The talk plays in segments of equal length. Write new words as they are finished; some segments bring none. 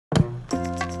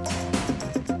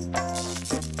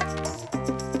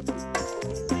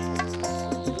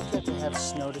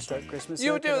to start Christmas.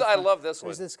 You do. I love this one.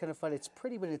 There's this kind of fun. It's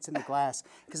pretty when it's in the glass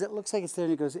because it looks like it's there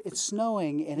and it goes, it's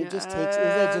snowing and it just takes, isn't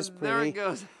that just pretty? There it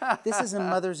goes. This is a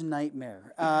mother's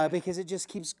nightmare because it just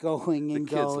keeps going and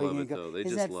going and going.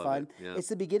 Isn't that fun? Yeah. It's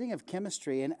the beginning of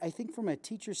chemistry, and I think from a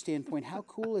teacher standpoint, how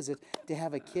cool is it to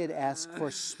have a kid ask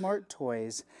for smart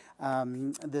toys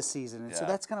this season? And so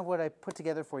that's kind of what I put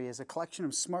together for you is a collection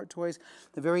of smart toys.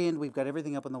 At the very end, we've got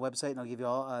everything up on the website, and I'll give you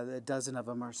all a dozen of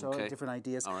them or so, different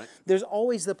ideas. All right. There's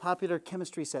always the popular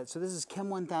chemistry set. So this is Chem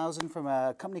 1000 from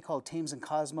a company called Thames and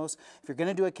Cosmos. If you're going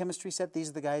to do a chemistry set, these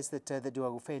are the guys that do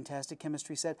a fantastic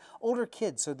chemistry set. Older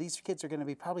kids, so these kids are going to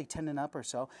be probably 10 and up or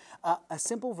so. A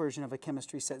simple version of a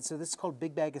chemistry set. So this is called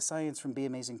Big Bag of Science from Be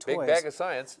Amazing Toys. Big Bag of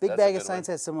Science. Big Bag of Science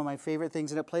has some of my favorite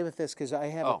things in it. Play with this because I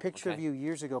have a picture of you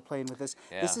years ago playing with this.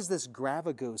 Yeah. This is this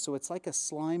Gravagoo. So it's like a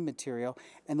slime material,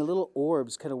 and the little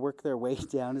orbs kind of work their way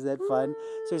down. Is that fun?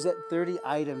 So there's that 30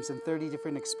 items and 30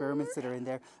 different experiments that are in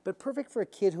there. But perfect for a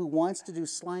kid who wants to do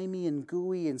slimy and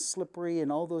gooey and slippery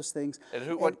and all those things.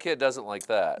 And what kid doesn't like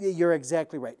that? You're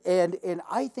exactly right. And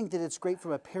I think that it's great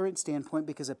from a parent standpoint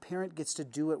because a parent gets to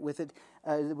do it with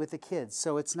the kids.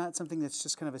 So it's not something that's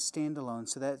just kind of a standalone.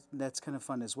 So that's kind of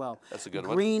fun as well. That's a good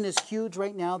one. Green is huge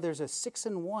right now. There's a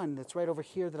 6-in-1 that's right over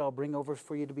here that I'll bring over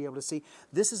for you to be able to see.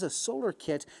 This is a solar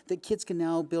kit that kids can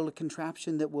now build a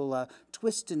contraption that will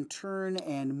twist and turn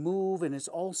and move, and it's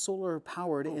all solar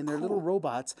powered, and they're little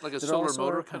robots. Like a solar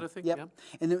motor kind of thing? Yep.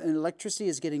 And electricity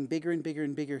is getting bigger and bigger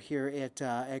and bigger here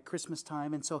at Christmas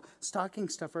time. And so stocking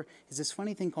stuffer is this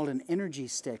funny thing called an energy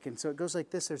stick. And so it goes like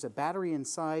this. There's a battery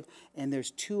inside, and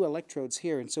there's 2 electrodes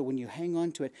here. And so when you hang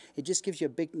on to it, it just gives you a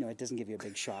big, no, it doesn't give you a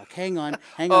big shock. Hang on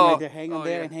right there, hang on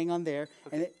there, and hang on there.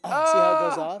 Okay. And see how it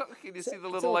goes off? Can you see the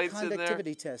little lights in there? It's a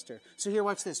conductivity tester. So here,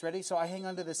 watch this. Ready? So I hang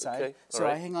on to this side. Okay. So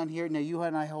I hang on here. Now you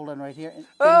and I hold on right here.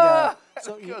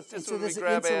 So this is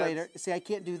an insulator. See, I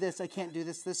can't do this. I can't do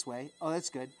this way. Oh, that's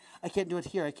good. I can't do it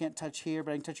here. I can't touch here,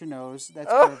 but I can touch your nose.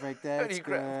 That's perfect. That's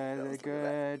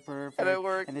good. Perfect. And it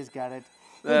worked. And it's got it.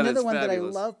 Another one that I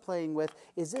love playing with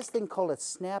is this thing called a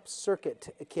snap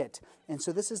circuit kit. And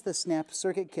so this is the snap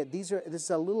circuit kit. This is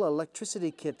a little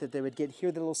electricity kit that they would get. Hear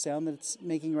the little sound that it's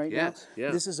making right now?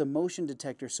 Yeah. This is a motion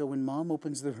detector. So when mom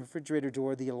opens the refrigerator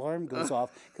door, the alarm goes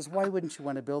off. Because why wouldn't you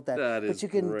want to build that? But you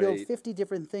can build 50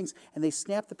 different things, and they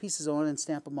snap the pieces on and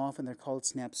snap them off, and they're called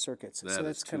snap circuits. So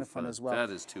that's kind of fun as well.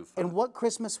 That is too fun. And what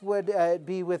Christmas would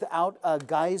be without a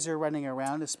Geyser running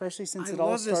around, especially since it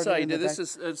all started in the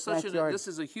backyard. This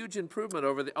is a huge improvement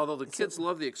over although the kids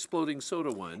love the exploding soda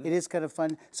one. It is kind of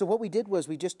fun. So what we did was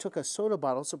we just took a soda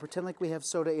bottle, so pretend like we have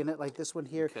soda in it, like this one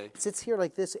here. Okay. It sits here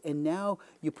like this, and now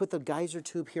you put the Geyser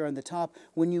tube here on the top.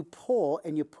 When you pull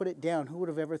and you put it down, who would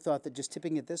have ever thought that just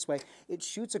tipping it this way, it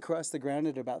shoots across the ground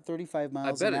at about 35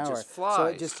 miles an hour. I bet it just flies. So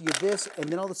it just, and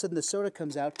then all of a sudden the soda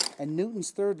comes out, and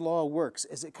Newton's third law works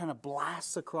as it kind of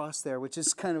blasts across there, which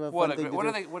is kind of a fun thing to do. What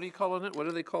are you calling it? What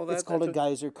do they call that? It's called a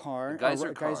Geyser car. A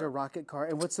Geyser car. Geyser rocket car.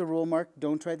 And what's the rule, Mark?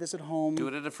 Don't try this at home. Do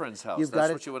it at a friend's house. You've That's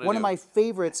got what you want to it. do. One of my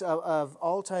favorites of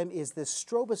all time is this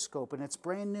stroboscope, and it's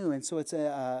brand new. And so it's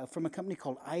from a company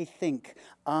called I Think.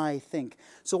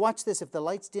 So watch this. If the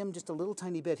lights dim just a little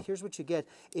tiny bit, here's what you get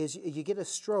is you get a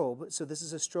strobe. So this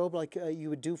is a strobe like you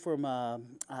would do from a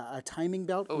timing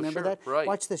belt. Oh, remember sure, that? right.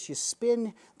 Watch this. You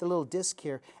spin the little disc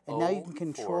here, and now you can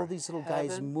control these little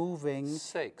guys moving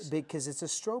because it's a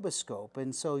stroboscope.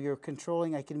 And so you're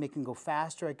controlling. I can make them go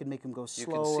faster. I can make them go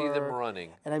slower. You can see them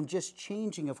running. And I'm just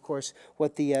changing, of course,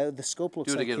 what the scope looks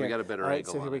like. Do it again. Here. We got a better All right,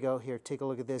 angle. So here we go. Here, take a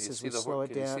look at this as we slow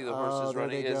it down. Can you see the horses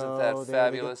running? Isn't There that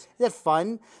fabulous? Isn't that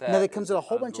fun? Now, that comes in a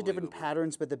whole bunch of different unbelievable.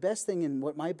 patterns, but the best thing and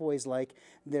what my boys like,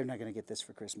 they're not going to get this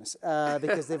for Christmas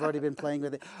because they've already been playing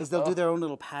with it, is they'll do their own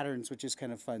little patterns, which is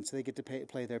kind of fun. So they get to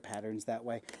play their patterns that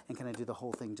way and kind of do the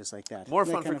whole thing just like that. More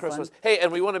fun for Christmas. Hey,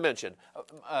 and we want to mention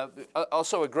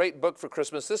also a great book for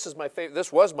Christmas. This is my favorite.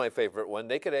 This was my favorite one: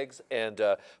 Naked Eggs and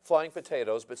Flying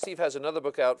Potatoes. But Steve has another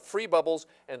book out: Free Bubbles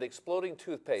and Exploding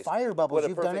Toothpaste. Fire Bubbles.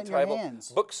 You've done it in your title.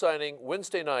 hands. Book signing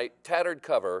Wednesday night. Tattered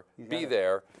cover. Be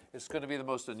there. It's going to be the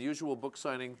most unusual book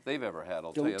signing they've ever had.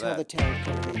 I'll tell you that. Don't tell the tattered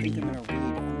cover. They think I'm going to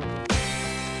read